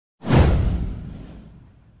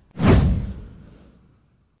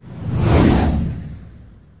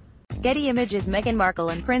Getty Images. Meghan Markle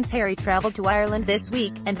and Prince Harry traveled to Ireland this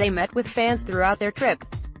week, and they met with fans throughout their trip.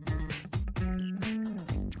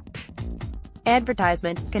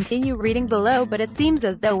 Advertisement. Continue reading below. But it seems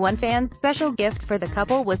as though one fan's special gift for the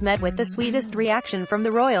couple was met with the sweetest reaction from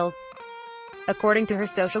the royals. According to her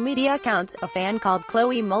social media accounts, a fan called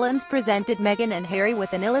Chloe Mullins presented Meghan and Harry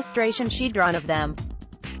with an illustration she'd drawn of them,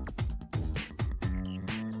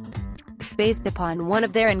 based upon one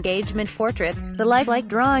of their engagement portraits. The lifelike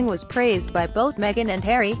drawing was praised by both Meghan and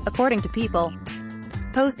Harry, according to People.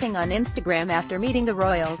 Posting on Instagram after meeting the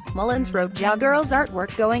royals, Mullins wrote, "Ja girls'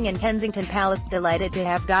 artwork going in Kensington Palace. Delighted to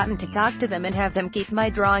have gotten to talk to them and have them keep my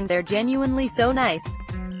drawing. They're genuinely so nice."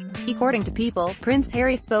 According to People, Prince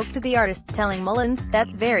Harry spoke to the artist, telling Mullins,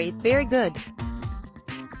 "That's very, very good.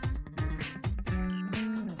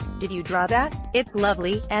 Did you draw that? It's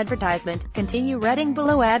lovely." Advertisement. Continue reading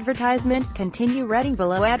below. Advertisement. Continue reading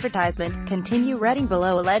below. Advertisement. Continue reading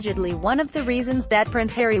below. Allegedly, one of the reasons that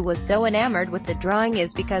Prince Harry was so enamored with the drawing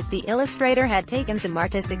is because the illustrator had taken some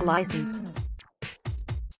artistic license.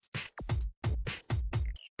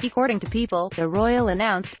 According to People, the royal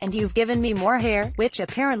announced, "And you've given me more hair," which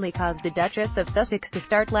apparently caused the Duchess of Sussex to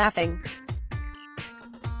start laughing.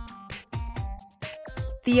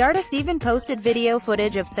 The artist even posted video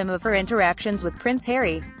footage of some of her interactions with Prince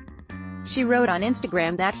Harry. She wrote on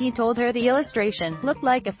Instagram that he told her the illustration looked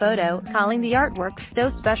like a photo, calling the artwork so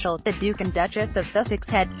special. The Duke and Duchess of Sussex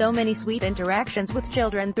had so many sweet interactions with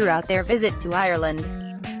children throughout their visit to Ireland.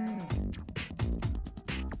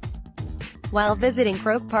 While visiting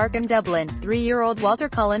Croke Park in Dublin, 3-year-old Walter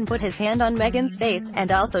Cullen put his hand on Meghan's face,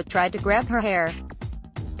 and also tried to grab her hair.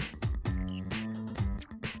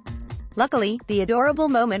 Luckily, the adorable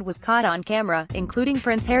moment was caught on camera, including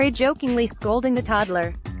Prince Harry jokingly scolding the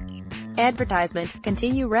toddler. Advertisement.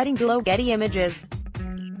 Continue reading below. Getty Images.